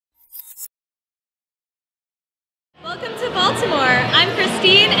Baltimore. I'm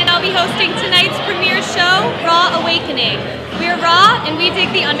Christine, and I'll be hosting tonight's premiere show, Raw Awakening. We're raw, and we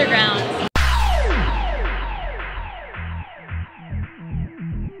dig the underground.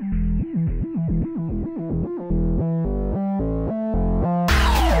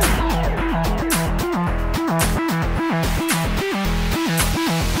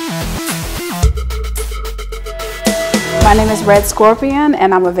 My name is Rhed Scorpion,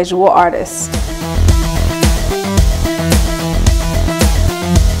 and I'm a visual artist.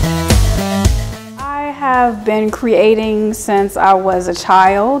 I have been creating since I was a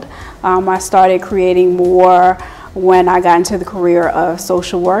child. I started creating more when I got into the career of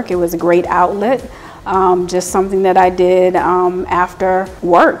social work. It was a great outlet. Just something that I did after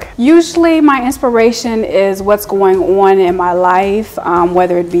work. Usually my inspiration is what's going on in my life,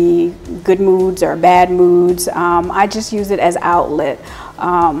 whether it be good moods or bad moods. I just use it as outlet.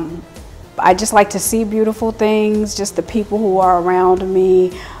 I just like to see beautiful things, just the people who are around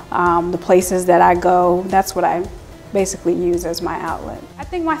me, the places that I go. That's what I basically use as my outlet. I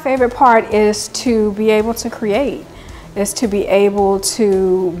think my favorite part is to be able to create. Is to be able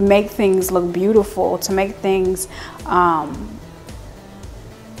to make things look beautiful, to make things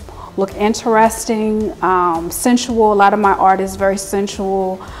look interesting, sensual. A lot of my art is very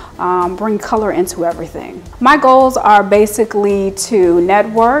sensual, bring color into everything. My goals are basically to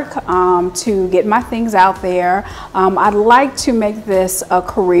network, to get my things out there. I'd like to make this a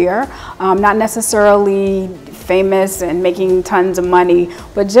career, not necessarily famous and making tons of money,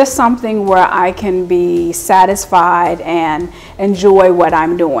 but just something where I can be satisfied and enjoy what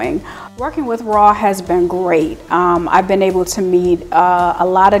I'm doing. Working with Raw has been great. I've been able to meet a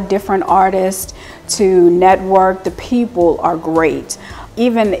lot of different artists, to network. The people are great.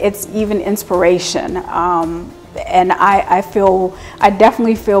 It's even inspiration. And I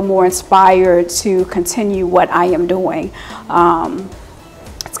definitely feel more inspired to continue what I am doing.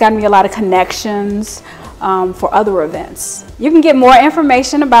 It's gotten me a lot of connections for other events. You can get more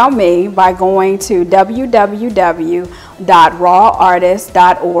information about me by going to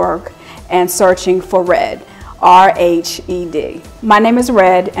www.rawartist.org and searching for Rhed, R-H-E-D. My name is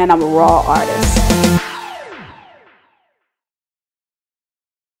Rhed, and I'm a raw artist.